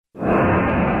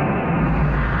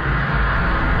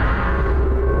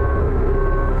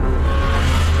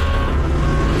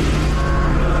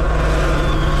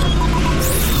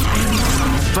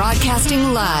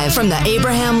Broadcasting live from the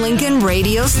Abraham Lincoln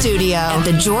Radio Studio at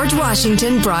the George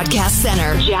Washington Broadcast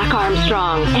Center. Jack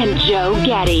Armstrong and Joe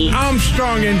Getty.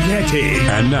 Armstrong and Getty.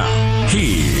 And now,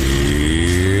 here's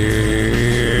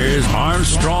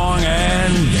Armstrong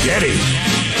and Getty.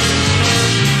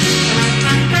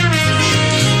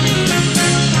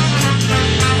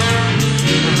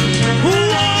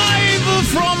 Live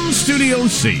from Studio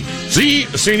C. See,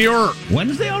 senor.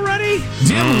 Wednesday already?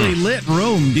 Dimly lit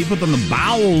room deep within the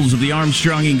bowels of the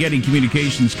Armstrong and Getty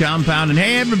Communications compound. And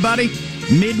hey, everybody,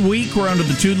 midweek, we're under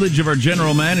the tutelage of our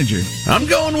general manager. I'm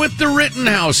going with the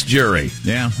Rittenhouse jury.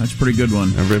 Yeah, that's a pretty good one.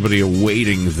 Everybody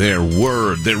awaiting their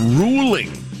word, their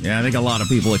ruling. Yeah, I think a lot of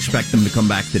people expect them to come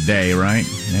back today, right?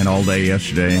 And all day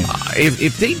yesterday.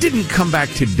 If they didn't come back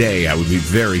today, I would be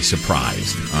very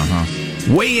surprised.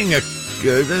 Weighing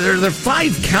there are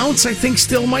 5 counts, I think,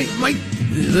 still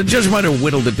the judge might have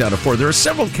whittled it down to 4. There are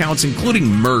several counts, including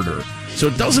murder. So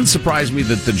it doesn't surprise me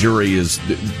that the jury is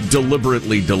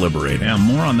deliberately deliberating. Yeah,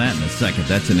 more on that in a second.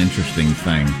 That's an interesting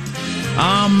thing.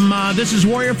 This is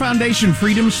Warrior Foundation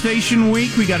Freedom Station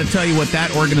Week. We got to tell you what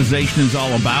that organization is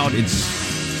all about. It's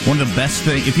one of the best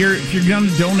things. If you're going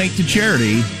to donate to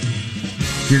charity,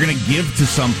 if you're going to give to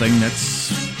something that's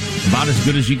about as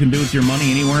good as you can do with your money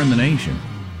anywhere in the nation.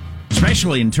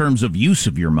 Especially in terms of use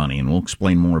of your money, and we'll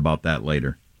explain more about that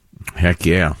later. Heck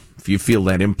yeah. If you feel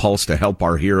that impulse to help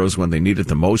our heroes when they need it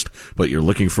the most, but you're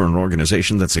looking for an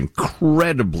organization that's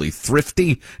incredibly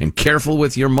thrifty and careful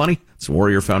with your money, it's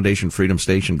Warrior Foundation Freedom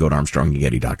Station. Go to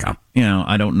ArmstrongandGetty.com. You know,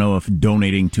 I don't know if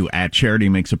donating to charity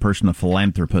makes a person a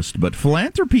philanthropist, but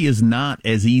philanthropy is not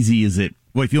as easy as it,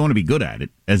 well, if you want to be good at it,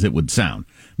 as it would sound.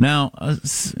 Now,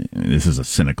 this is a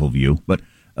cynical view, but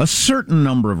a certain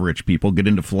number of rich people get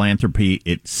into philanthropy,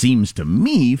 it seems to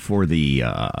me, for the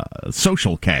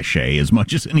social cachet as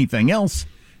much as anything else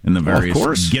in the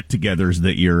various get-togethers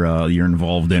that you're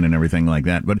involved in and everything like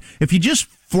that. But if you just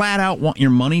flat out want your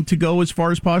money to go as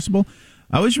far as possible,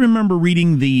 I always remember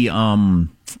reading the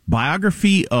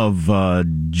biography of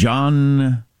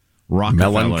John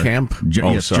Rockefeller. Mellencamp?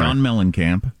 John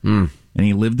Mellencamp. And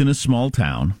he lived in a small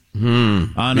town. He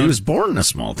was born in a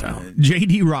small town.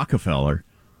 J.D. Rockefeller.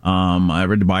 I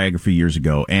read the biography years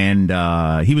ago, and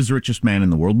he was the richest man in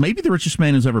the world. Maybe the richest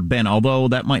man has ever been, although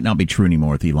that might not be true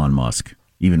anymore with Elon Musk.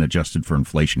 Even adjusted for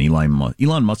inflation,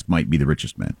 Elon Musk might be the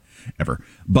richest man ever.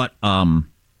 But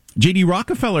J.D.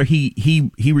 Rockefeller,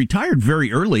 he retired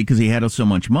very early because he had so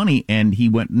much money, and he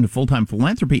went into full-time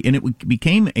philanthropy, and it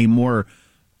became a more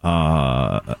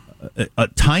a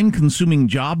time-consuming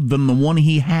job than the one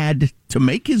he had to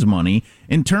make his money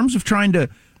in terms of trying to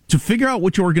figure out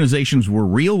which organizations were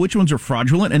real, which ones are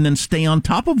fraudulent, and then stay on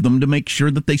top of them to make sure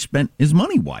that they spent his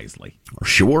money wisely.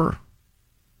 Sure.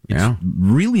 Yeah. It's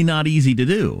really not easy to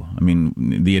do. I mean,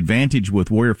 the advantage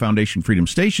with Warrior Foundation Freedom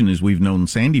Station is we've known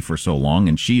Sandy for so long,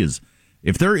 and she is,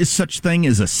 if there is such thing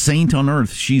as a saint on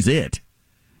earth, she's it.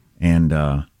 And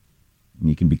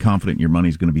you can be confident your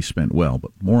money's going to be spent well, but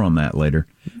more on that later.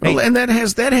 Well, and that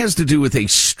has to do with a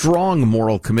strong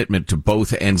moral commitment to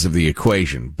both ends of the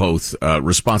equation, both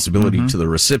responsibility to the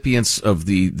recipients of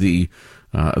the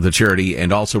charity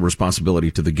and also responsibility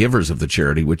to the givers of the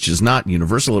charity, which is not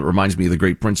universal. It reminds me of the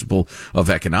great principle of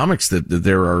economics that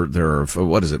there are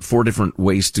 4 different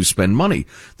ways to spend money.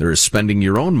 There is spending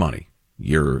your own money.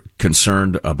 You're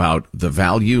concerned about the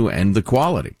value and the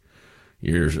quality.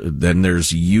 Then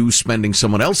there's you spending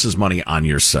someone else's money on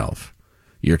yourself.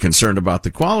 You're concerned about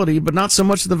the quality, but not so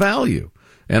much the value.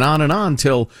 And on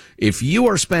till if you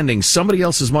are spending somebody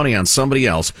else's money on somebody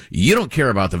else, you don't care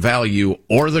about the value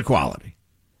or the quality.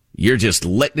 You're just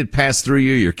letting it pass through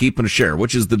you. You're keeping a share,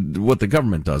 which is what the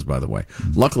government does, by the way.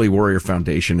 Luckily, Warrior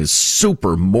Foundation is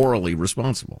super morally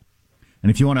responsible.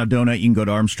 And if you want to donate, you can go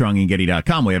to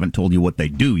ArmstrongandGetty.com. We haven't told you what they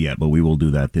do yet, but we will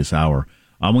do that this hour.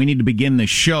 We need to begin the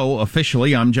show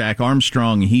officially. I'm Jack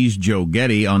Armstrong. He's Joe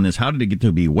Getty on this. How did it get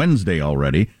to be Wednesday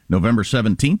already? November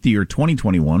 17th, the year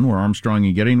 2021. We're Armstrong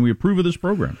and Getty, and we approve of this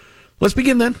program. Let's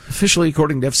begin then. Officially,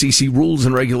 according to FCC rules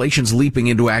and regulations, leaping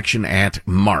into action at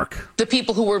Mark. The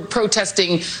people who were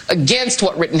protesting against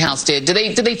what Rittenhouse did, do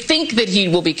they think that he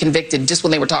will be convicted just when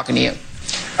they were talking to you?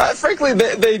 Frankly,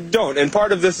 they don't. And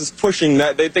part of this is pushing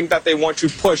that. They think that they want to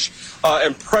push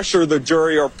and pressure the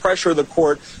jury or pressure the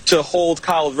court to hold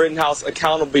Kyle Rittenhouse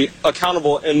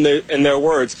accountable in their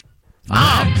words.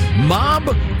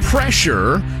 Mob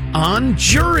pressure on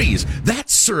juries. That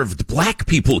served black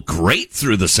people great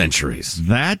through the centuries.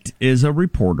 That is a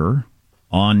reporter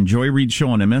on Joy Reid's show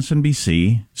on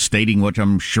MSNBC stating, which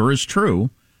I'm sure is true.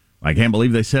 I can't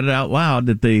believe they said it out loud,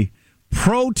 that the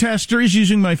protesters,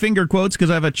 using my finger quotes because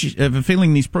I have a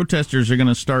feeling these protesters are going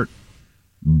to start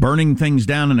burning things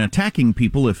down and attacking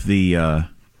people if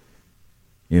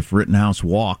Rittenhouse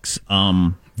walks.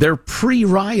 They're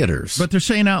pre-rioters. But they're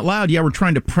saying out loud, yeah, we're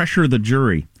trying to pressure the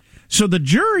jury. So the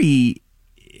jury,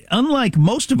 unlike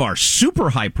most of our super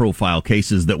high-profile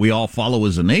cases that we all follow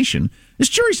as a nation, this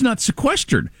jury's not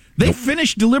sequestered. They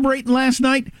finished deliberating last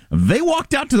night. They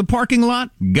walked out to the parking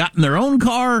lot, got in their own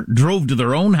car, drove to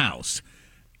their own house.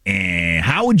 And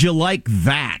how would you like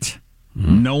that,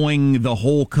 knowing the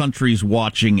whole country's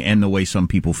watching and the way some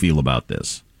people feel about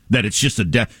this? That it's just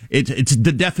it's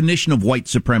the definition of white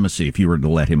supremacy if you were to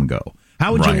let him go.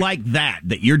 How would you like that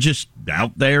you're just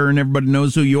out there and everybody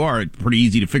knows who you are? It's pretty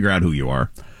easy to figure out who you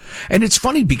are. And it's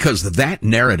funny because that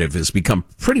narrative has become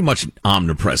pretty much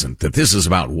omnipresent, that this is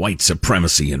about white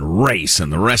supremacy and race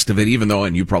and the rest of it, even though,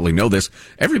 and you probably know this,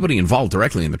 everybody involved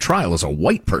directly in the trial is a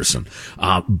white person.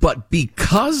 But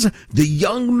because the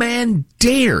young man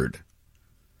dared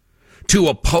to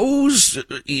oppose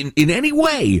in any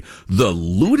way the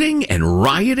looting and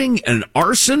rioting and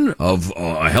arson of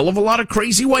a hell of a lot of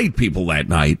crazy white people that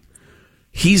night,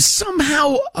 he's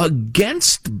somehow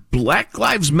against Black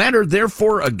Lives Matter,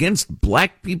 therefore against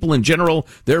black people in general,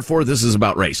 therefore this is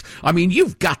about race. I mean,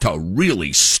 you've got to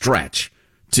really stretch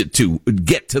to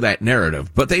get to that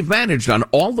narrative, but they've managed on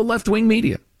all the left-wing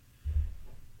media.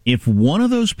 If one of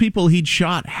those people he'd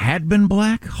shot had been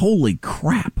black, holy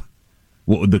crap,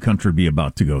 what would the country be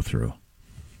about to go through?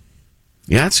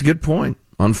 Yeah, that's a good point,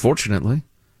 unfortunately.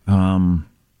 Wow,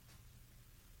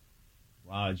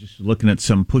 just looking at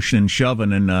some pushing and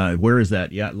shoving, and where is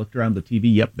that? Yeah, I looked around the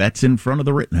TV. Yep, that's in front of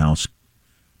the Rittenhouse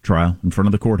trial, in front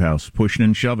of the courthouse. Pushing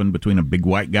and shoving between a big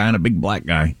white guy and a big black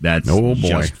guy. That's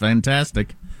just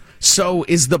fantastic. So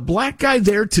is the black guy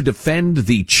there to defend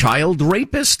the child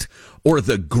rapist or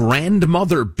the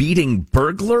grandmother beating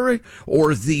burglar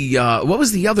or the, what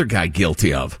was the other guy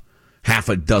guilty of? Half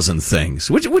a dozen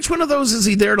things. Which one of those is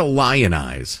he there to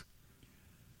lionize?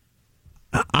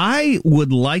 I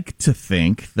would like to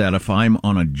think that if I'm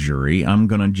on a jury, I'm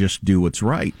going to just do what's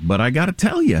right. But I got to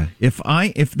tell you, if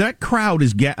that crowd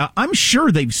is, I'm sure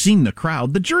they've seen the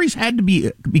crowd. The jury's had to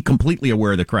be completely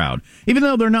aware of the crowd, even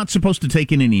though they're not supposed to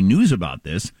take in any news about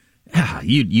this.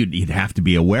 You'd have to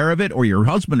be aware of it, or your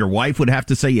husband or wife would have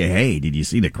to say, "Hey, did you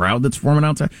see the crowd that's forming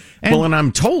outside?" And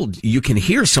I'm told you can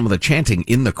hear some of the chanting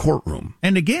in the courtroom.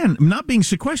 And again, not being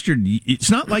sequestered, it's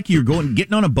not like you're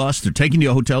getting on a bus, they're taking you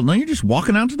to a hotel. No, you're just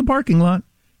walking out to the parking lot,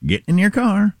 getting in your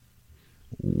car,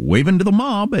 waving to the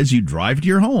mob as you drive to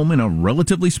your home in a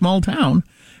relatively small town.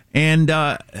 And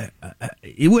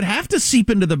it would have to seep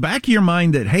into the back of your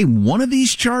mind that, hey, one of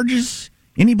these charges.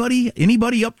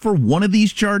 Anybody up for one of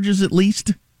these charges at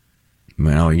least?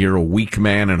 Well, you're a weak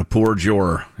man and a poor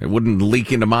juror. It wouldn't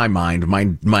leak into my mind.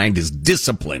 My mind is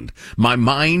disciplined. My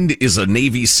mind is a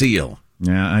Navy SEAL.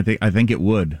 Yeah, I think it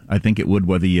would. I think it would,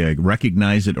 whether you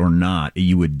recognize it or not.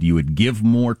 You would give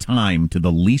more time to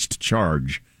the least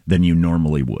charge than you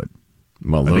normally would.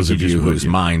 Well, those of you whose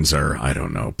minds are, I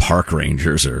don't know, park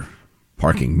rangers or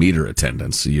parking meter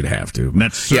attendants, you'd have to.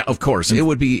 Yeah, of course. It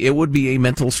would be a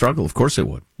mental struggle. Of course it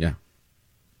would. Yeah.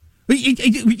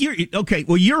 Okay,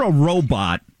 well, you're a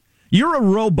robot. You're a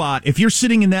robot if you're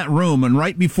sitting in that room and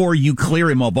right before you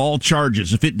clear him of all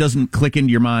charges, if it doesn't click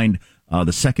into your mind,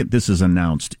 the second this is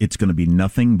announced, it's going to be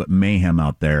nothing but mayhem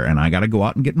out there, and I got to go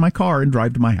out and get in my car and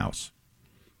drive to my house.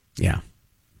 Yeah.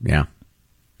 Yeah.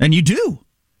 And you do.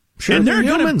 Sure, and they're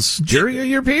humans. Jury are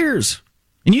your peers.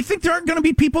 And you think there aren't going to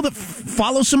be people that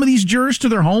follow some of these jurors to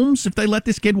their homes if they let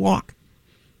this kid walk?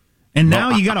 And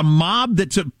now you got a mob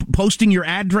that's posting your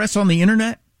address on the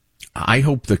internet? I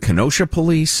hope the Kenosha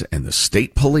police and the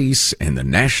state police and the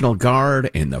National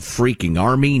Guard and the freaking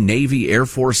Army, Navy, Air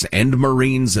Force, and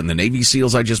Marines and the Navy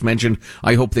SEALs I just mentioned,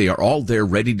 I hope they are all there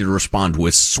ready to respond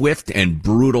with swift and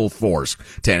brutal force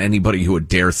to anybody who would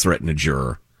dare threaten a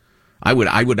juror. I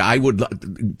would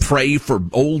pray for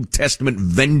Old Testament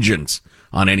vengeance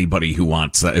on anybody who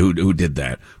wants who did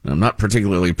that. I'm not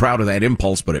particularly proud of that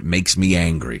impulse, but it makes me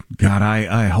angry. God,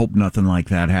 I hope nothing like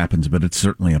that happens, but it's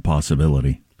certainly a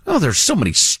possibility. Oh, there's so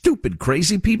many stupid,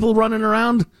 crazy people running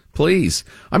around. Please.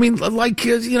 I mean, like,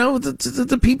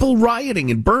 the people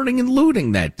rioting and burning and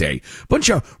looting that day.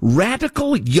 Bunch of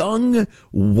radical, young,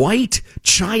 white,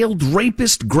 child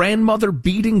rapist, grandmother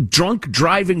beating, drunk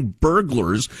driving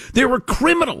burglars. They were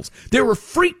criminals. They were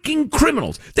freaking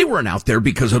criminals. They weren't out there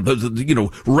because of,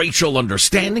 racial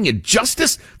understanding and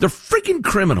justice. They're freaking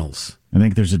criminals. I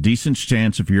think there's a decent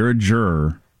chance if you're a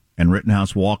juror and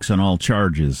Rittenhouse walks on all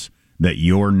charges that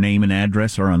your name and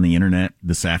address are on the internet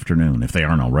this afternoon, if they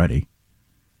aren't already.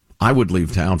 I would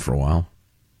leave town for a while.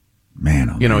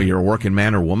 Man, you're a working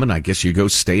man or woman. I guess you go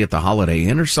stay at the Holiday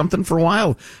Inn or something for a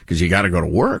while because you got to go to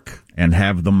work. And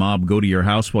have the mob go to your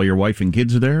house while your wife and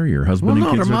kids are there? Your husband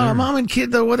and kids are there? Mom and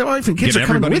kid, the wife and kids are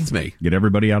coming with me. Get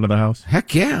everybody out of the house?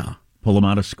 Heck yeah. Pull them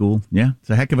out of school? Yeah, it's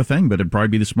a heck of a thing, but it'd probably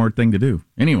be the smart thing to do.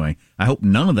 Anyway, I hope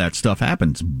none of that stuff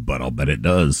happens, but I'll bet it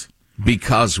does.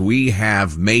 Because we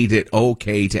have made it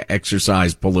okay to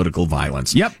exercise political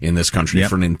violence in this country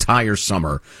for an entire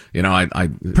summer. I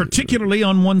particularly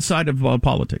on one side of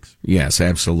politics. Yes,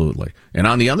 absolutely. And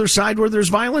on the other side where there's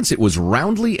violence, it was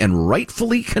roundly and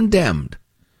rightfully condemned.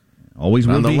 Always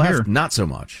will on the be left, here. Not so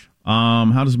much.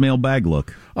 How does mailbag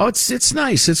look? Oh, it's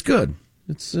nice. It's good.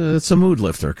 It's a mood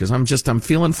lifter because I'm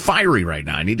feeling fiery right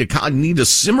now. I need to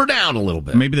simmer down a little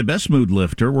bit. Maybe the best mood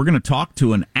lifter. We're going to talk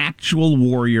to an actual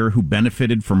warrior who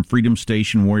benefited from Freedom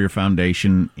Station Warrior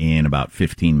Foundation in about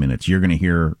 15 minutes. You're going to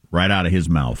hear right out of his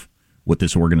mouth what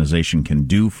this organization can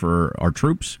do for our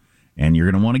troops, and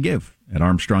you're going to want to give at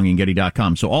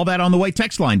ArmstrongandGetty.com. So all that on the way.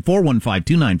 Text line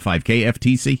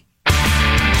 415-295-KFTC.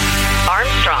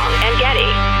 Armstrong and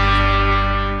Getty.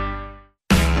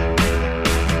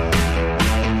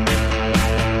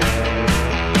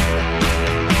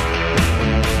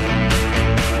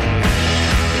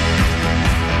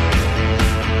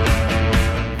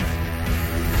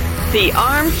 The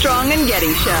Armstrong and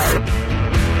Getty Show.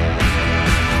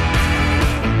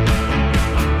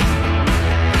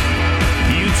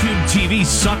 YouTube TV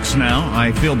sucks now.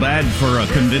 I feel bad for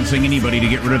convincing anybody to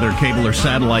get rid of their cable or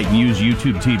satellite and use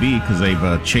YouTube TV because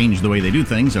they've changed the way they do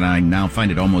things, and I now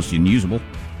find it almost unusable.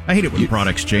 I hate it when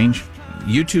products change.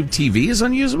 YouTube TV is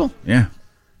unusable? Yeah.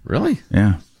 Really?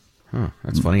 Yeah. Huh,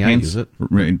 that's funny. I use it.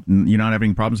 You're not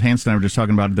having problems. Hans and I were just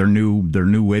talking about their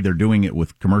new way they're doing it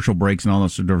with commercial breaks and all that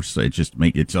sort of stuff. It just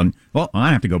well,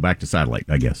 I have to go back to satellite,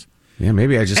 I guess. Yeah,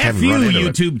 maybe I just haven't run into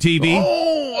YouTube TV.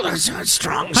 Oh, that's not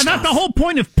strong stuff. Not the whole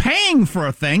point of paying for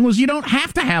a thing was you don't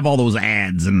have to have all those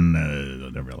ads and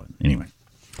anyway.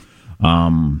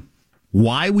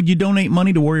 Why would you donate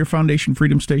money to Warrior Foundation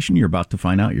Freedom Station? You're about to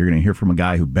find out. You're going to hear from a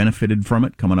guy who benefited from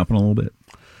it coming up in a little bit.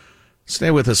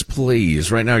 Stay with us,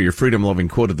 please. Right now, your freedom-loving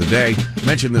quote of the day. I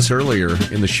mentioned this earlier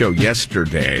in the show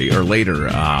yesterday or later,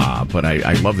 but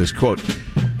I love this quote.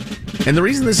 And the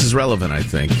reason this is relevant, I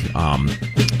think,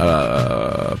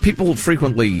 people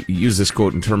frequently use this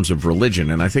quote in terms of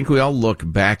religion, and I think we all look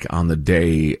back on the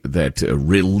day that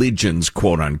religions,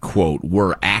 quote-unquote,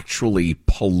 were actually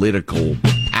political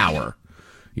power.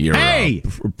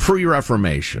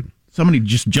 Pre-Reformation. Somebody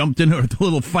just jumped into a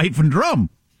little fife and drum.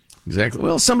 Exactly.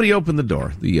 Well, somebody opened the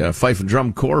door. The fife and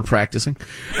drum corps practicing.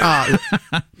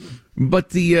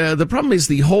 But the problem is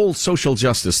the whole social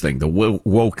justice thing, the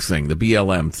woke thing, the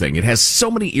BLM thing. It has so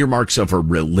many earmarks of a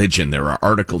religion. There are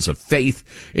articles of faith.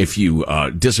 If you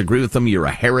disagree with them, you're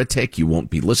a heretic. You won't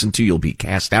be listened to. You'll be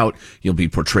cast out. You'll be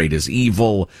portrayed as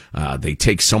evil. They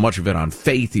take so much of it on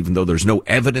faith, even though there's no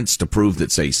evidence to prove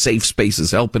that, say, safe spaces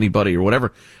help anybody or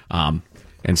whatever.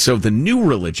 And so the new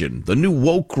religion, the new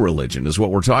woke religion is what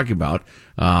we're talking about.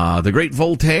 The great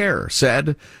Voltaire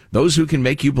said, those who can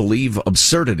make you believe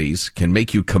absurdities can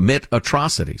make you commit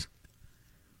atrocities.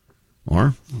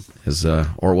 Or, as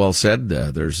Orwell said,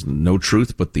 there's no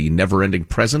truth but the never-ending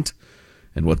present,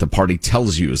 and what the party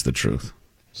tells you is the truth.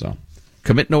 So,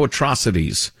 commit no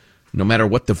atrocities, no matter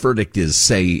what the verdict is,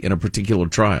 say, in a particular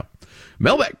trial.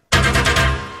 Mailbag.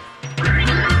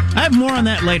 I have more on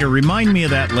that later. Remind me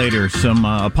of that later. Some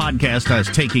podcast I was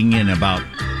taking in about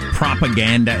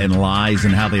propaganda and lies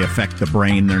and how they affect the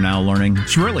brain. They're now learning.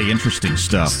 It's really interesting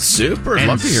stuff. Super. I'd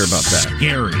love to hear about that.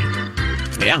 Scary.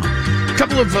 Yeah. A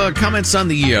couple of comments on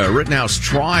the Rittenhouse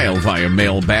trial via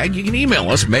mailbag. You can email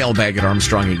us,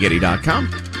 mailbag@armstrongandgetty.com.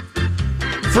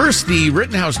 First, the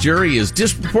Rittenhouse jury is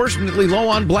disproportionately low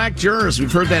on black jurors.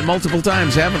 We've heard that multiple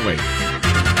times, haven't we?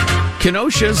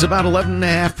 Kenosha is about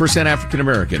 11.5%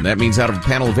 African-American. That means out of a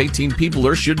panel of 18 people,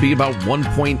 there should be about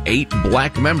 1.8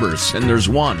 black members. And there's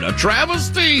one. A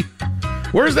travesty!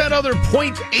 Where's that other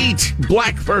 0.8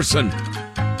 black person?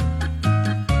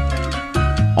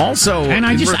 Also... And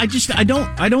I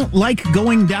don't like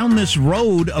going down this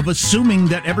road of assuming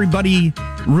that everybody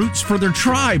roots for their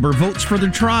tribe or votes for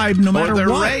their tribe no matter what. Or their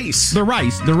race. The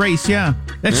race, yeah.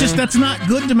 That's not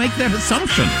good to make that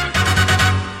assumption.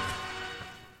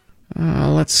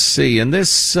 Let's see. And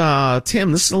this,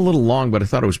 Tim, this is a little long, but I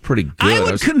thought it was pretty good. I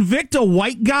would convict a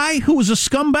white guy who was a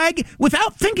scumbag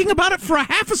without thinking about it for a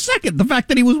half a second, the fact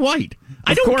that he was white.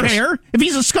 I don't care. If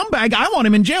he's a scumbag, I want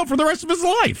him in jail for the rest of his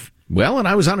life. Well, and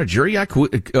I was on a jury. I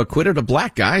acquitted a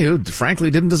black guy who, frankly,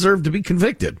 didn't deserve to be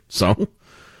convicted. So,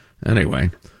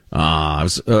 anyway, I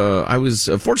was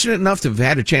fortunate enough to have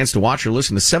had a chance to watch or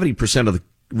listen to 70% of the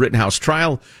Rittenhouse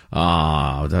trial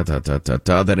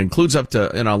that includes up to,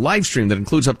 in a live stream that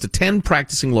includes up to 10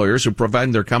 practicing lawyers who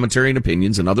provide their commentary and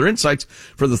opinions and other insights.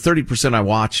 For the 30%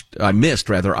 I missed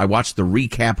the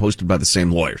recap hosted by the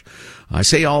same lawyers. I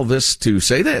say all this to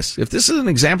say this. If this is an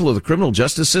example of the criminal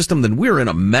justice system, then we're in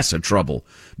a mess of trouble.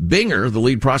 Binger, the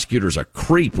lead prosecutor, is a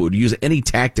creep who would use any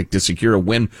tactic to secure a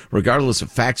win, regardless of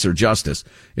facts or justice.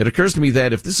 It occurs to me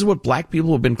that if this is what black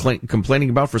people have been complaining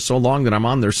about for so long, then I'm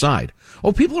on their side.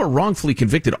 Oh, people are wrongfully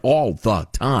convicted all the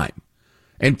time.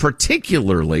 And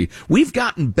particularly, we've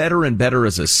gotten better and better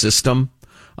as a system.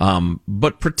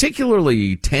 But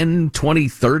particularly 10, 20,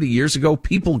 30 years ago,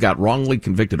 people got wrongly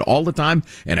convicted all the time,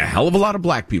 and a hell of a lot of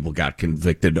black people got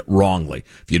convicted wrongly.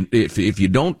 If you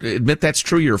don't admit that's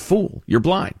true, you're a fool. You're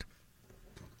blind.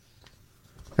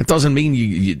 That doesn't mean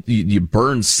you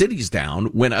burn cities down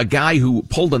when a guy who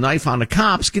pulled a knife on the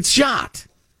cops gets shot.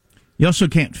 You also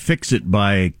can't fix it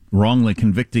by wrongly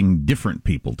convicting different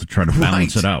people to try to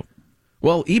balance it out.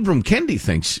 Well, Ibram Kendi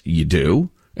thinks you do.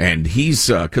 And he's,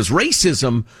 cause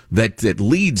racism that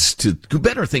leads to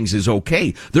better things is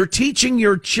okay. They're teaching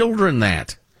your children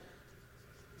that.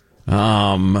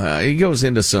 He goes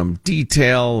into some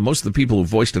detail. Most of the people who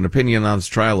voiced an opinion on this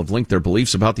trial have linked their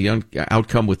beliefs about the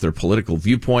outcome with their political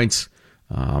viewpoints.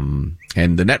 And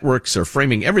the networks are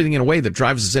framing everything in a way that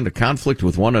drives us into conflict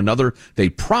with one another. They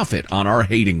profit on our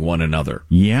hating one another.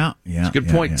 Yeah. It's a good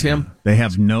point, Tim.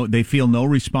 They feel no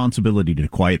responsibility to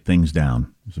quiet things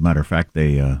down. As a matter of fact,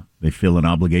 they feel an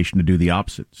obligation to do the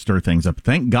opposite, stir things up.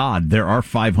 Thank God there are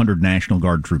 500 National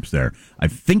Guard troops there. I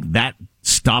think that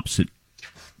stops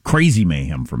crazy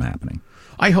mayhem from happening.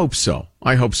 I hope so.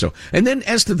 And then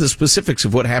as to the specifics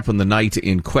of what happened the night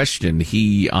in question,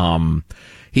 he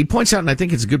points out, and I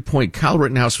think it's a good point, Kyle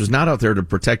Rittenhouse was not out there to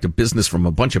protect a business from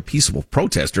a bunch of peaceable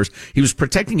protesters. He was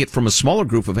protecting it from a smaller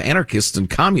group of anarchists and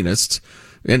communists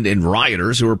and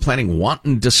rioters who are planning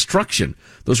wanton destruction.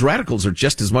 Those radicals are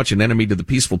just as much an enemy to the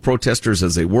peaceful protesters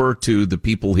as they were to the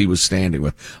people he was standing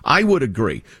with. I would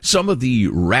agree. Some of the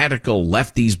radical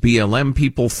lefties, BLM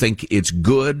people think it's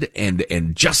good and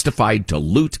justified to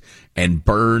loot and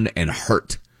burn and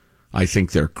hurt. I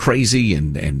think they're crazy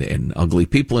and ugly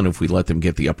people, and if we let them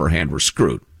get the upper hand, we're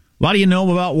screwed. A lot of you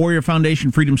know about Warrior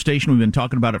Foundation Freedom Station. We've been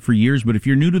talking about it for years, but if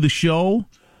you're new to the show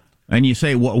and you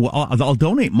say, well, I'll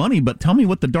donate money, but tell me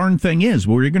what the darn thing is,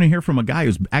 well, you're going to hear from a guy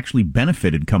who's actually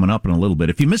benefited coming up in a little bit.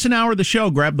 If you miss an hour of the show,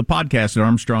 grab the podcast at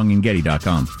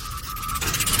ArmstrongandGetty.com.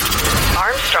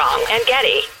 Armstrong and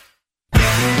Getty.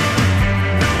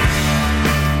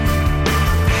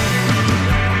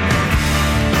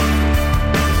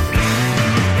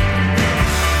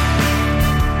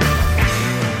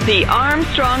 The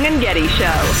Armstrong and Getty Show.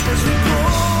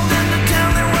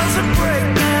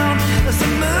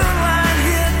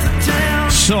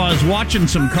 So I was watching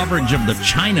some coverage of the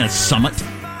China summit,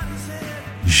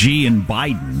 Xi and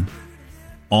Biden,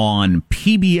 on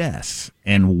PBS,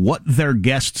 and what their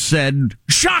guest said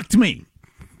shocked me.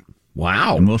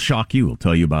 Wow. And we'll shock you. We'll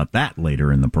tell you about that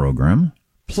later in the program.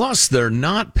 Plus, they're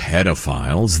not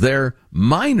pedophiles. They're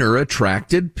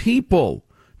minor-attracted people.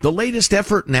 The latest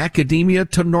effort in academia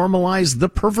to normalize the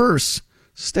perverse.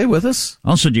 Stay with us.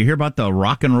 Also, did you hear about the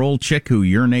rock and roll chick who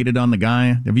urinated on the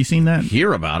guy? Have you seen that?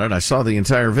 Hear about it. I saw the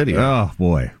entire video. Oh,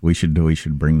 boy. We should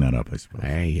bring that up, I suppose.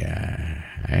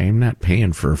 I'm not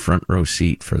paying for a front row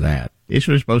seat for that. This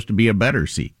was supposed to be a better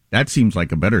seat. That seems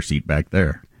like a better seat back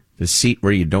there. The seat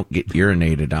where you don't get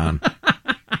urinated on.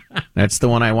 That's the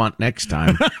one I want next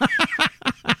time.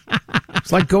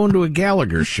 It's like going to a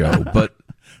Gallagher show, but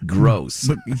gross.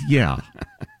 But, yeah.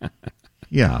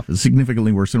 Yeah,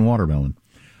 significantly worse than watermelon.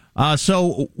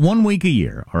 So 1 week a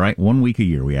year, all right? 1 week a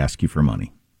year, we ask you for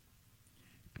money.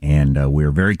 And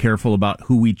we're very careful about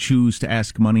who we choose to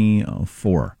ask money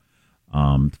for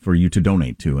you to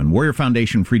donate to. And Warrior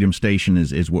Foundation Freedom Station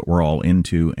is what we're all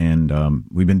into. And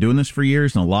we've been doing this for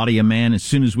years. And a lot of you, man, as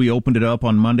soon as we opened it up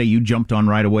on Monday, you jumped on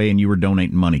right away and you were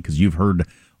donating money because you've heard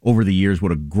over the years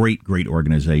what a great, great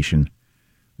organization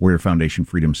Warrior Foundation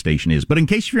Freedom Station is. But in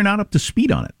case you're not up to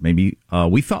speed on it, maybe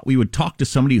we thought we would talk to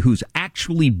somebody who's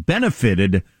actually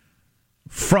benefited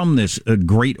from this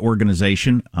great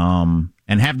organization and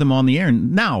have them on the air.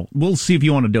 And now, we'll see if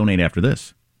you want to donate after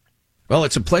this. Well,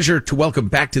 it's a pleasure to welcome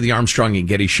back to the Armstrong and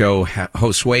Getty Show,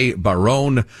 Josue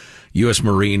Barron, U.S.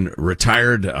 Marine,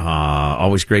 retired.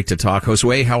 Always great to talk.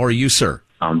 Josue, how are you, sir?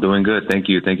 I'm doing good. Thank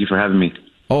you. Thank you for having me.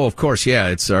 Oh, of course. Yeah,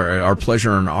 it's our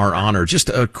pleasure and our honor. Just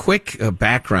a quick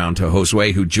background to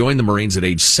Josue, who joined the Marines at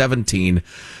age 17,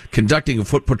 conducting a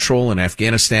foot patrol in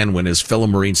Afghanistan when his fellow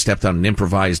Marine stepped on an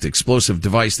improvised explosive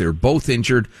device. They were both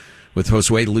injured. with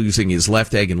Josue losing his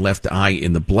left egg and left eye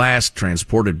in the blast,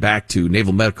 transported back to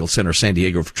Naval Medical Center San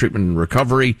Diego for treatment and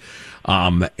recovery.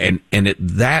 And at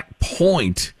that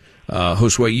point,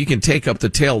 Josue, you can take up the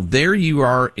tale. There you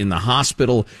are in the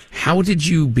hospital. How did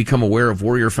you become aware of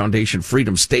Warrior Foundation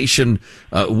Freedom Station?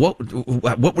 What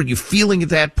were you feeling at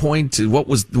that point?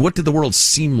 What did the world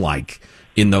seem like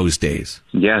in those days?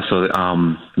 Yeah, so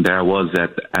there I was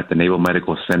at the Naval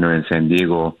Medical Center in San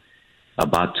Diego,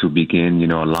 about to begin,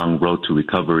 a long road to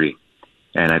recovery.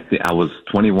 And I was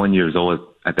 21 years old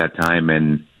at that time,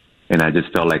 and I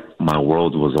just felt like my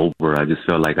world was over. I just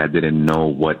felt like I didn't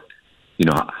know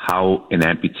how an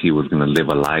amputee was going to live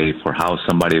a life, or how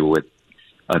somebody with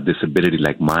a disability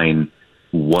like mine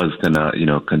was going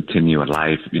to, continue a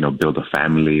life, build a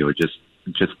family, or just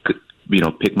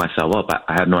pick myself up.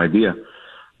 I had no idea.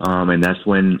 And that's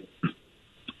when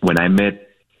I met,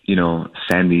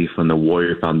 Sandy from the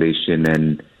Warrior Foundation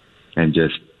and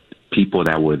just people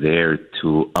that were there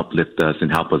to uplift us and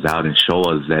help us out and show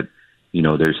us that,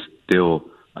 there's still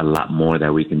a lot more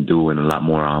that we can do, and a lot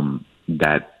more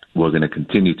that we're going to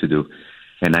continue to do.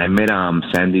 And I met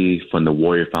Sandy from the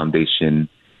Warrior Foundation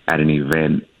at an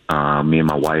event. Me and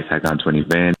my wife had gone to an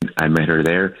event. I met her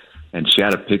there, and she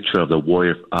had a picture of the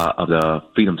of the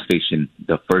Freedom Station,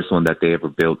 the first one that they ever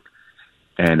built.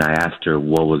 And I asked her,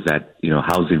 what was that,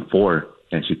 housing for?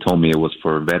 And she told me it was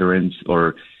for veterans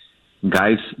or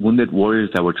guys, wounded warriors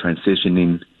that were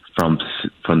transitioning from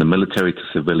the military to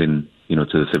civilian, to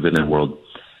the civilian world,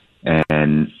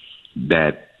 and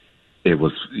that it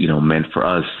was, meant for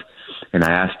us. And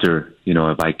I asked her,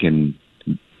 if I can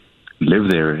live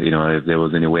there, if there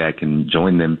was any way I can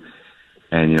join them.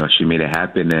 And, she made it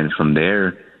happen. And from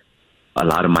there, a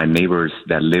lot of my neighbors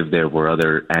that lived there were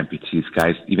other amputees,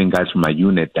 guys, even guys from my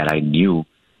unit that I knew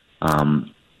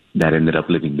that ended up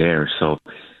living there. So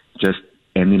just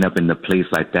ending up in a place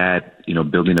like that,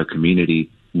 building a community,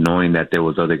 knowing that there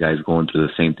was other guys going through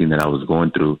the same thing that I was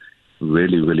going through,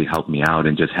 really, really helped me out.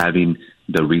 And just having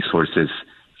the resources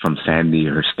from Sandy,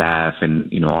 her staff,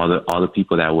 and, all the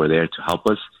people that were there to help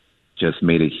us just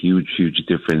made a huge, huge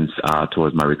difference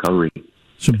towards my recovery.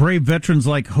 So brave veterans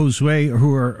like Josue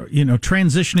who are,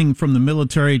 transitioning from the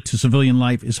military to civilian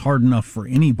life is hard enough for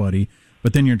anybody,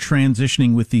 but then you're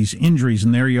transitioning with these injuries,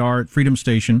 and there you are at Freedom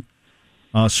Station,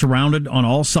 surrounded on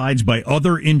all sides by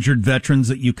other injured veterans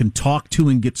that you can talk to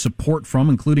and get support from,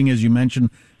 including, as you mentioned,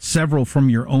 several from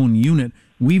your own unit.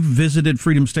 We've visited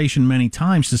Freedom Station many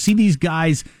times to see these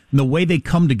guys and the way they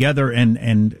come together and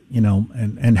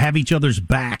have each other's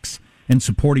backs and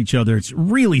support each other. It's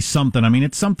really something. I mean,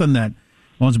 it's something that,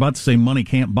 I was about to say money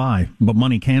can't buy, but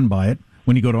money can buy it.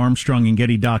 When you go to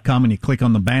ArmstrongandGetty.com and you click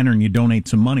on the banner and you donate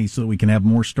some money so that we can have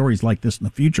more stories like this in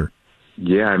the future.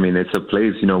 Yeah, I mean, it's a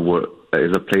place,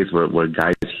 where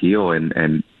guys heal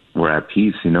and we're at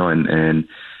peace, and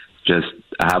just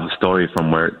I have a story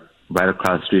from right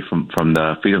across the street from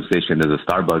the Freedom Station, there's a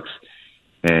Starbucks.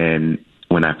 And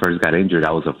when I first got injured,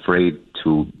 I was afraid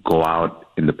to go out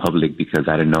in the public because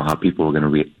I didn't know how people were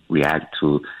going to react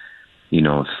to,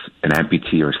 an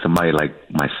amputee or somebody like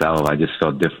myself. I just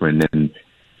felt different. And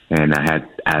I had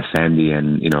asked Sandy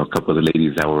and, a couple of the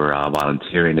ladies that were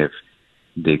volunteering if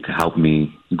they could help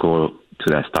me go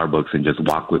to that Starbucks and just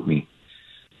walk with me.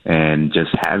 And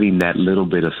just having that little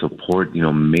bit of support,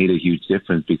 made a huge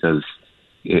difference, because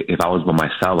if I was by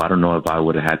myself, I don't know if I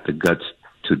would have had the guts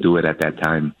to do it at that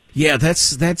time. Yeah,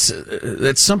 that's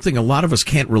something a lot of us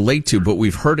can't relate to, but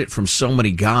we've heard it from so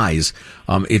many guys.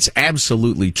 It's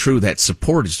absolutely true that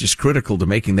support is just critical to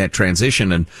making that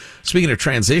transition. And speaking of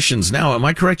transitions, now, am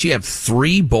I correct? You have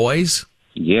 3 boys?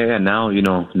 Yeah, now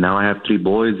I have 3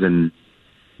 boys, and,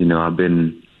 I've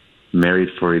been married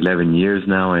for 11 years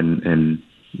now, and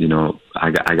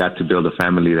I got to build a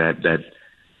family that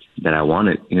I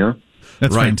wanted,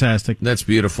 That's right. Fantastic. That's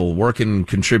beautiful. Working,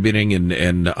 contributing,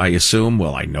 and I assume,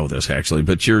 well, I know this actually,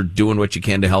 but you're doing what you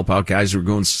can to help out guys who are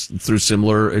going through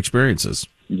similar experiences.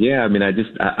 Yeah, I mean,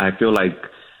 I feel like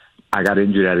I got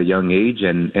injured at a young age,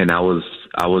 and I was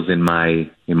in my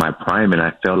prime, and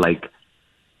I felt like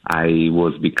I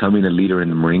was becoming a leader in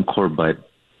the Marine Corps, but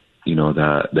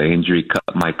the injury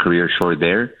cut my career short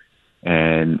there.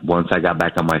 And once I got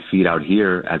back on my feet out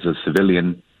here as a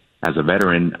civilian, as a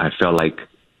veteran, I felt like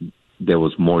there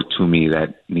was more to me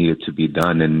that needed to be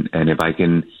done. And if I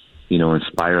can,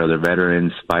 inspire other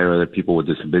veterans, inspire other people with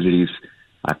disabilities,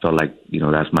 I felt like,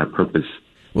 that's my purpose.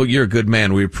 Well, you're a good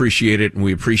man. We appreciate it, and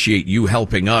we appreciate you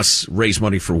helping us raise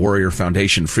money for Warrior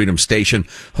Foundation Freedom Station.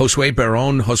 Josue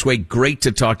Barron. Josue, great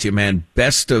to talk to you, man.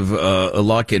 Best of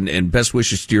luck and best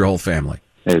wishes to your whole family.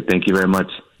 Hey, thank you very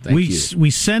much. Thank you.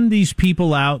 We send these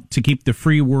people out to keep the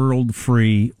free world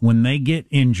free. When they get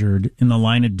injured in the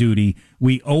line of duty,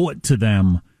 we owe it to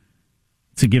them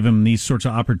to give them these sorts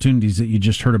of opportunities that you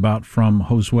just heard about from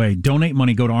Josue. Donate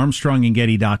money. Go to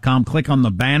ArmstrongandGetty.com. Click on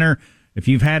the banner if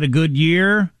you've had a good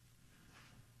year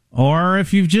or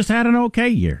if you've just had an okay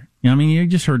year. I mean, you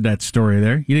just heard that story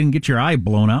there. You didn't get your eye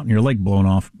blown out and your leg blown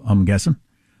off, I'm guessing.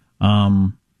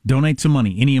 Donate some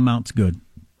money. Any amount's good.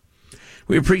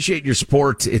 We appreciate your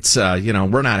support. It's,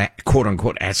 we're not, quote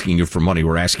unquote, asking you for money.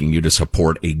 We're asking you to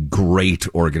support a great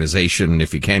organization.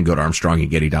 If you can, go to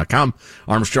ArmstrongandGetty.com.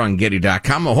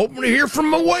 ArmstrongandGetty.com. I'm hoping to hear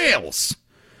from my whales.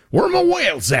 Where are my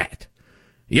whales at?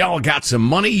 Y'all got some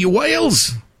money, you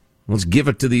whales? Let's give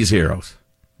it to these heroes.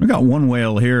 We got one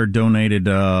whale here donated,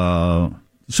 so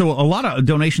a lot of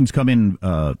donations come in,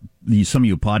 some of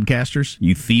you podcasters,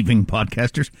 you thieving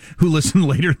podcasters who listen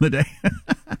later in the day.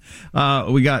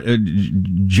 We got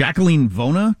Jacqueline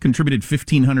Vona contributed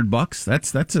 $1,500.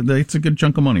 That's a good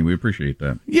chunk of money. We appreciate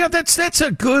that. Yeah, that's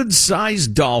a good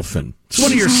sized dolphin. It's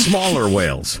one of your smaller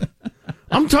whales.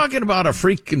 I'm talking about a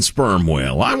freaking sperm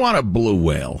whale. I want a blue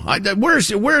whale. Where's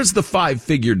the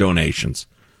 5-figure donations?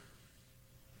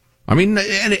 I mean,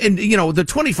 and the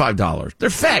 $25, they're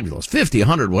fabulous. $50,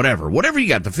 $100, whatever you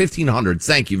got, the $1,500.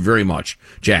 Thank you very much,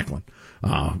 Jacqueline.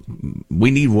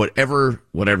 We need whatever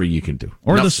you can do.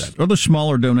 Or the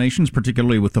smaller donations,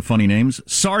 particularly with the funny names.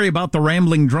 Sorry about the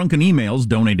rambling drunken emails.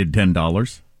 Donated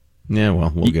 $10. Yeah,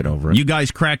 well, we'll get over it. You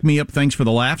guys crack me up. Thanks for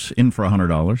the laughs. In for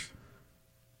 $100.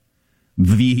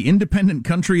 The independent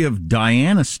country of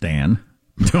Dianistan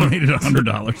donated $100. I don't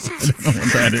know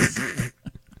what that is.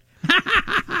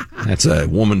 That's a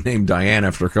woman named Diane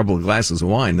after a couple of glasses of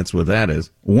wine. That's what that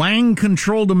is. Wang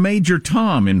controlled a Major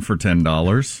Tom in for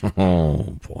 $10. Oh,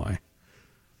 boy.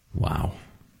 Wow.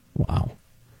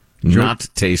 Not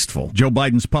tasteful. Joe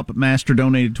Biden's puppet master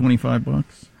donated $25.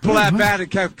 Pull that bat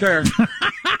and kept care.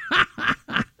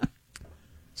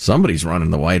 Somebody's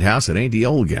running the White House. It ain't the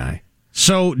old guy.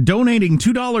 So donating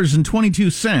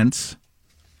 $2.22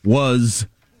 was...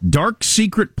 Dark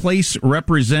secret place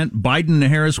represent Biden and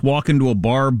Harris walk into a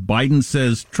bar. Biden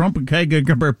says Trump and Kaga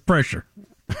pressure.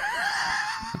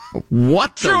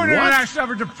 What the True what? international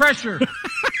effort to pressure.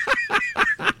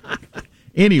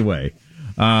 Anyway,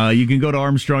 you can go to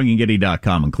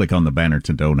ArmstrongandGetty.com and click on the banner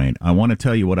to donate. I want to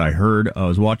tell you what I heard. I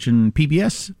was watching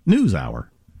PBS NewsHour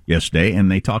yesterday, and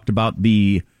they talked about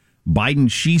the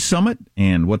Biden-Xi summit,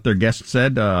 and what their guest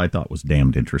said I thought was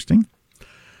damned interesting.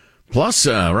 Plus,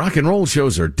 rock and roll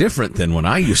shows are different than when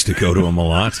I used to go to them a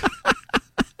lot.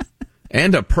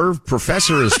 And a perv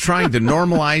professor is trying to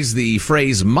normalize the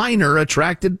phrase minor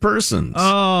attracted persons.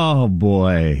 Oh,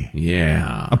 boy.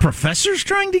 Yeah. A professor's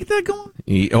trying to get that going?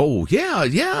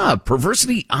 Yeah.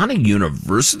 Perversity on a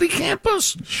university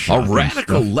campus? Shocking a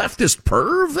radical stuff. Leftist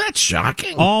perv? That's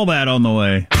shocking. All that on the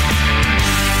way.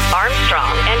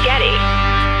 Armstrong and Getty.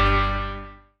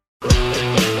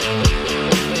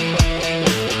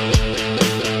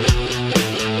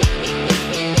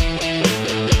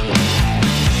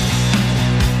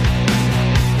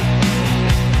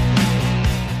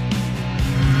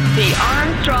 The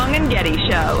Armstrong and Getty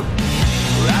Show.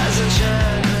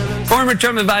 Former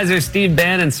Trump advisor Steve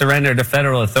Bannon surrendered to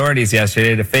federal authorities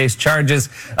yesterday to face charges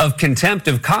of contempt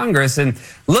of Congress. And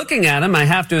looking at him, I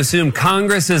have to assume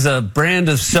Congress is a brand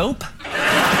of soap.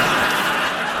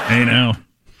 Hey, now.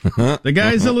 The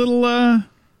guy's a little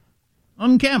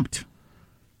unkempt.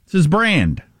 It's his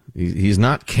brand. He's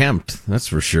not kempt, that's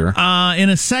for sure. In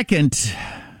a second,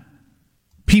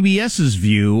 PBS's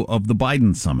view of the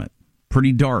Biden summit.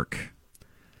 Pretty dark.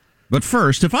 But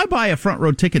first, if I buy a front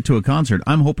row ticket to a concert,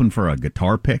 I'm hoping for a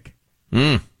guitar pick.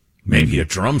 Maybe a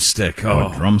drumstick. Oh,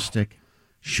 a drumstick.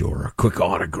 Sure, a quick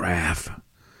autograph.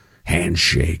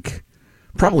 Handshake.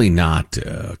 Probably not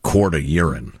a quart of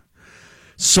urine.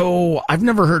 So, I've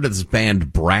never heard of this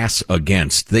band Brass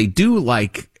Against. They do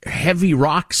like heavy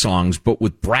rock songs, but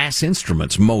with brass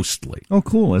instruments mostly. Oh,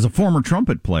 cool. As a former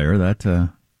trumpet player,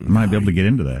 that... might be able to get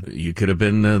into that. You could have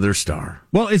been their star.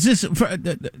 Well, is this,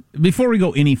 before we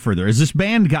go any further, has this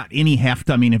band got any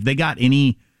heft? I mean, have they got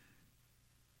anything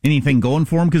going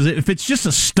for them? Because if it's just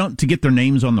a stunt to get their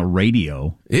names on the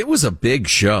radio. It was a big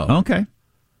show. Okay.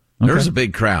 There was a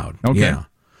big crowd. Okay.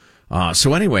 Yeah.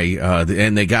 So anyway,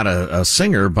 and they got a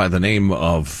singer by the name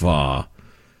of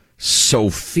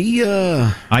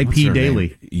Sophia IP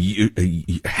Daily.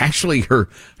 Actually, her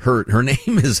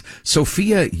name is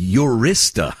Sophia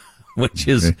Urista, which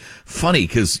is funny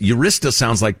because Urista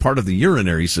sounds like part of the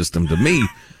urinary system to me.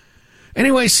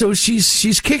 Anyway, so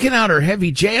she's kicking out her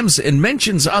heavy jams and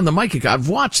mentions on the mic. I've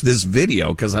watched this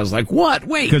video because I was like, "What?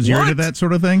 Wait, because you're into that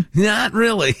sort of thing." Not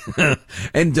really.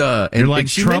 and you're like and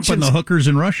she Trump and the hookers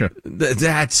in Russia.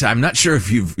 That's I'm not sure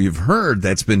if you've heard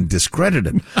that's been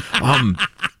discredited.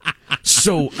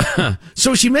 So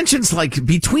she mentions like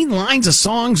between lines of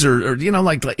songs or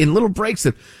like in little breaks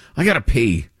that I gotta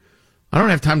pee. I don't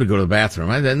have time to go to the bathroom.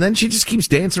 And then she just keeps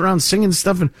dancing around singing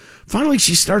stuff. And finally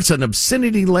she starts an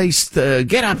obscenity-laced,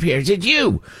 get up here. Did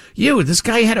you, this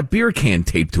guy had a beer can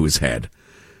taped to his head.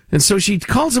 And so she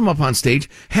calls him up on stage,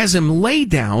 has him lay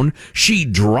down. She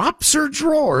drops her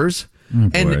drawers.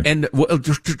 And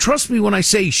trust me when I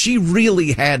say she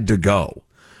really had to go.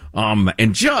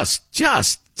 And just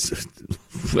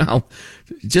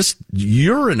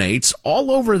urinates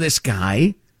all over this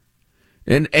guy.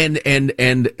 And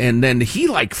then he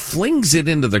like flings it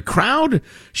into the crowd.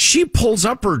 She pulls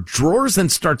up her drawers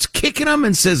and starts kicking them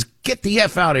and says, "Get the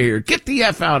F out of here. Get the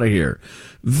F out of here."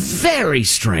 Very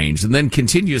strange. And then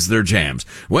continues their jams.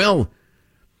 Well,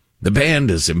 the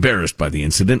band is embarrassed by the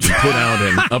incident and put out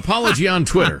an apology on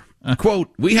Twitter. Quote,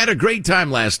 "We had a great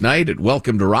time last night at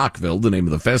Welcome to Rockville," the name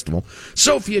of the festival.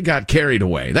 "Sophia got carried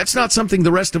away. That's not something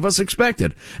the rest of us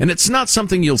expected. And it's not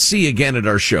something you'll see again at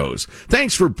our shows.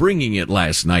 Thanks for bringing it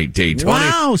last night, Day 20.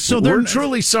 Wow, so we're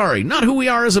truly sorry. Not who we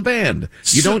are as a band.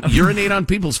 You don't urinate on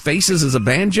people's faces as a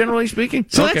band, generally speaking?"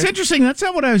 So That's interesting. That's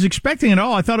not what I was expecting at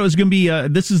all. I thought it was going to be,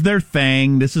 this is their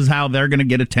thing. This is how they're going to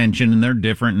get attention, and they're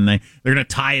different, and they're going to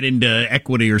tie it into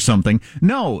equity or something.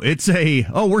 No, it's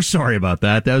we're sorry about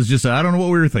that. That was just, I don't know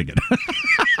what we were thinking.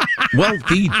 Well,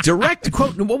 the direct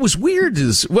quote, what was weird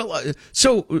is,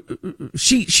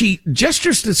 she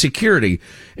gestures to security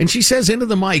and she says into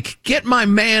the mic, "Get my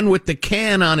man with the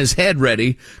can on his head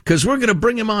ready, because we're going to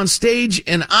bring him on stage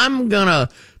and I'm going to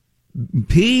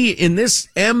pee in this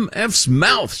MF's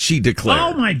mouth," she declared.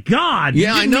 Oh my God.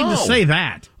 Yeah, you didn't I know. need to say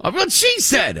that. But she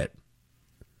said it.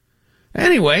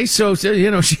 Anyway, so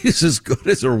she's as good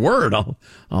as her word.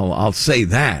 I'll say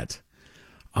that.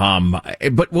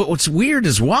 But what's weird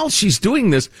is while she's doing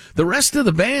this, the rest of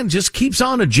the band just keeps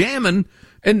on jamming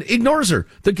and ignores her.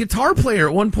 The guitar player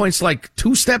at one point's like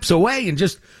 2 steps away and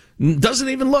just doesn't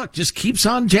even look, just keeps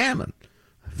on jamming.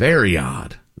 Very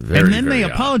odd. And then they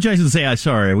apologize and say, "I'm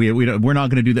sorry, we're not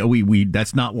going to do that. We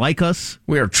that's not like us.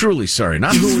 We are truly sorry.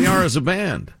 Not who we are as a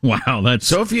band." Wow, that's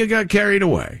Sophia got carried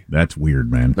away. That's weird,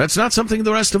 man. That's not something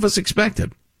the rest of us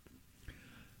expected.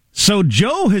 So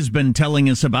Joe has been telling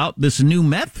us about this new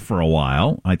meth for a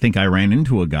while. I think I ran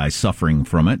into a guy suffering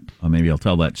from it. Maybe I'll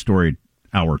tell that story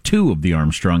hour 2 of the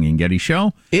Armstrong and Getty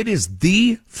show. It is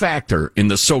the factor in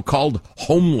the so-called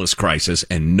homeless crisis,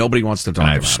 and nobody wants to talk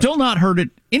about it. I've still not heard it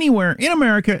anywhere in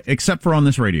America except for on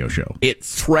this radio show. It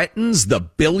threatens the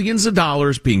billions of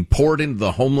dollars being poured into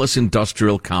the homeless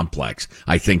industrial complex.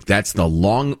 I think that's the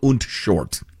long and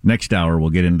short. Next hour,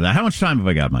 we'll get into that. How much time have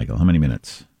I got, Michael? How many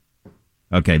minutes?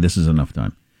 Okay, this is enough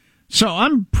time. So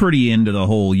I'm pretty into the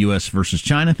whole U.S. versus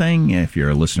China thing. If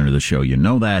you're a listener to the show, you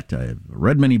know that. I've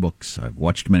read many books. I've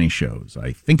watched many shows.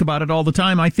 I think about it all the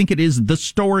time. I think it is the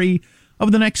story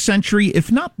of the next century, if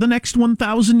not the next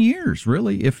 1,000 years,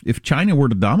 really. If China were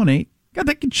to dominate, God,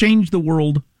 that could change the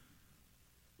world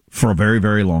for a very,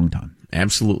 very long time.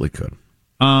 Absolutely could.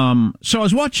 So I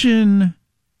was watching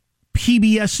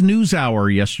PBS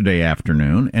NewsHour yesterday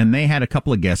afternoon, and they had a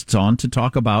couple of guests on to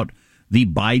talk about the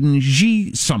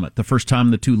Biden-Xi summit, the first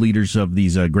time the two leaders of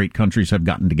these great countries have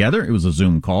gotten together. It was a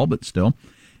Zoom call, but still.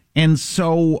 And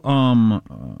so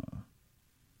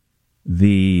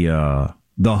the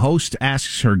host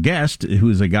asks her guest, who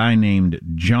is a guy named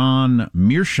John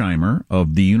Mearsheimer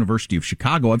of the University of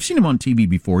Chicago. I've seen him on TV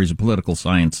before. He's a political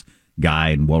science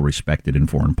guy and well-respected in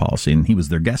foreign policy, and he was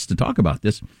their guest to talk about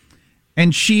this.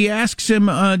 And she asks him,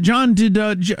 John, did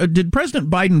President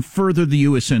Biden further the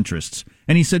U.S. interests?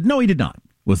 And he said, no, he did not,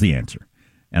 was the answer.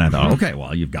 And I thought, okay,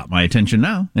 well, you've got my attention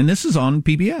now. And this is on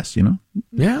PBS, you know?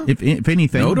 Yeah. If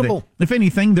anything, notable. If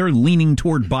anything, they're leaning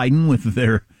toward Biden with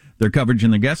their coverage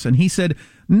and their guests. And he said,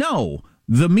 no,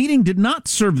 the meeting did not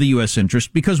serve the U.S.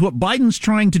 interest because what Biden's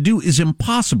trying to do is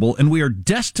impossible, and we are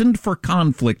destined for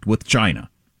conflict with China.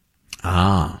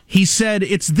 He said,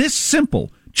 it's this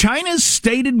simple. China's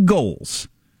stated goals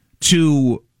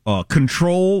to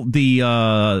control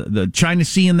the China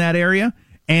Sea in that area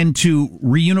and to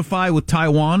reunify with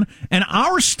Taiwan, and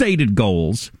our stated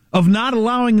goals of not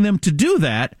allowing them to do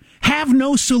that have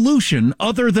no solution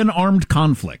other than armed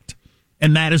conflict.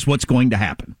 And that is what's going to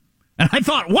happen. And I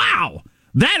thought, wow,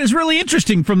 that is really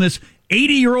interesting from this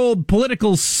 80-year-old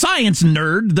political science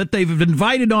nerd that they've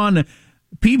invited on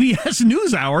PBS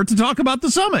NewsHour to talk about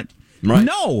the summit. Right.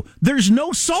 No, there's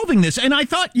no solving this. And I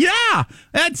thought, yeah,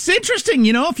 that's interesting.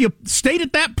 If you state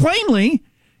it that plainly,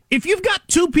 if you've got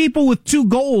two people with two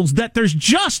goals, that there's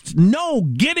just no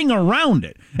getting around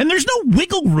it. And there's no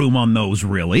wiggle room on those,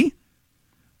 really.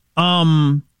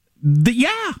 That's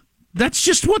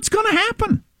just what's going to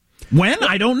happen. When?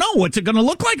 I don't know. What's it going to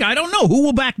look like? I don't know. Who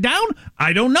will back down?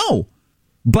 I don't know.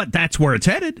 But that's where it's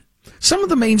headed. Some of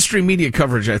the mainstream media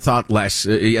coverage, I thought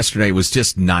yesterday, was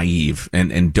just naive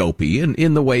and dopey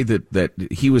in the way that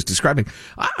he was describing.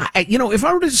 If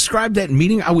I were to describe that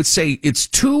meeting, I would say it's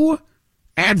two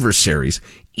adversaries,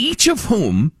 each of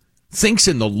whom thinks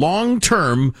in the long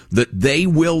term that they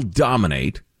will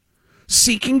dominate,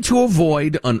 seeking to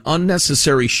avoid an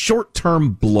unnecessary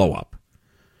short-term blow-up.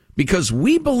 Because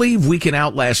we believe we can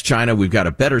outlast China. We've got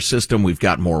a better system. We've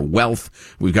got more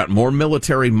wealth. We've got more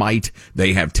military might.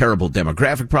 They have terrible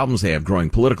demographic problems. They have growing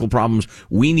political problems.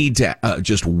 We need to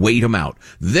just wait them out.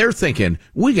 They're thinking,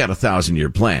 we got a 1,000-year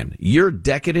plan. You're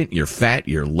decadent. You're fat.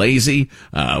 You're lazy.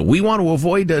 We want to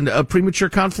avoid a premature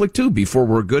conflict, too, before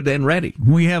we're good and ready.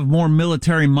 We have more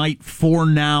military might for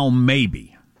now,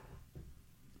 maybe.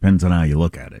 Depends on how you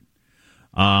look at it.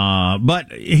 But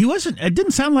it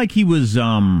didn't sound like he was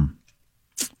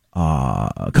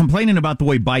complaining about the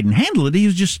way Biden handled it. He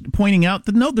was just pointing out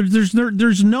that no,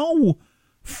 there's no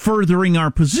furthering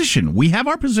our position. We have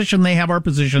our position, they have our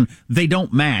position. They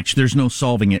don't match. There's no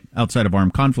solving it outside of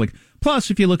armed conflict. Plus,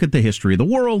 if you look at the history of the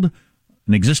world,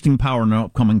 an existing power and an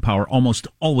upcoming power almost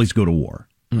always go to war.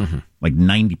 Mm-hmm. Like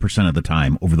 90% of the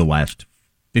time over the last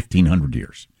 1,500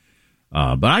 years.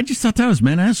 But I just thought that was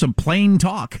some plain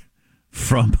talk.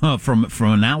 From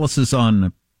analysis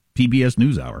on PBS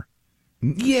NewsHour.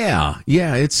 Yeah,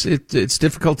 it's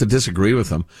difficult to disagree with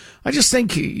them. I just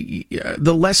think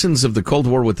the lessons of the Cold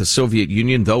War with the Soviet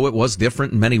Union, though it was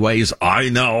different in many ways, I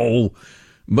know,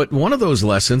 but one of those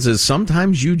lessons is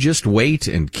sometimes you just wait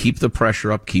and keep the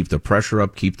pressure up,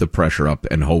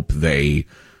 and hope they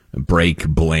break,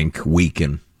 blink,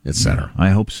 weaken, etc.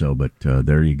 I hope so, but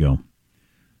there you go.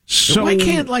 So why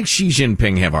can't Xi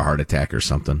Jinping have a heart attack or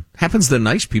something? Happens to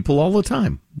nice people all the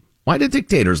time. Why do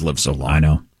dictators live so long? I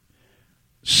know.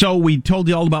 So we told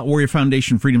you all about Warrior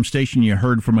Foundation Freedom Station. You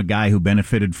heard from a guy who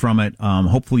benefited from it.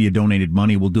 Hopefully you donated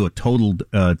money. We'll do a total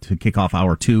to kick off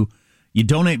hour 2. You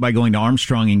donate by going to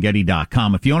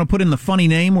ArmstrongandGetty.com. If you want to put in the funny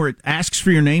name where it asks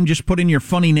for your name, just put in your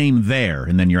funny name there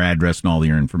and then your address and all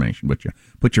your information. But you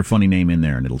put your funny name in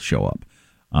there and it'll show up.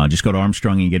 Just go to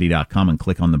ArmstrongandGetty.com and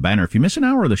click on the banner. If you miss an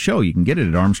hour of the show, you can get it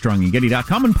at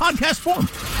ArmstrongandGetty.com in podcast form.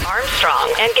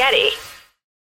 Armstrong and Getty.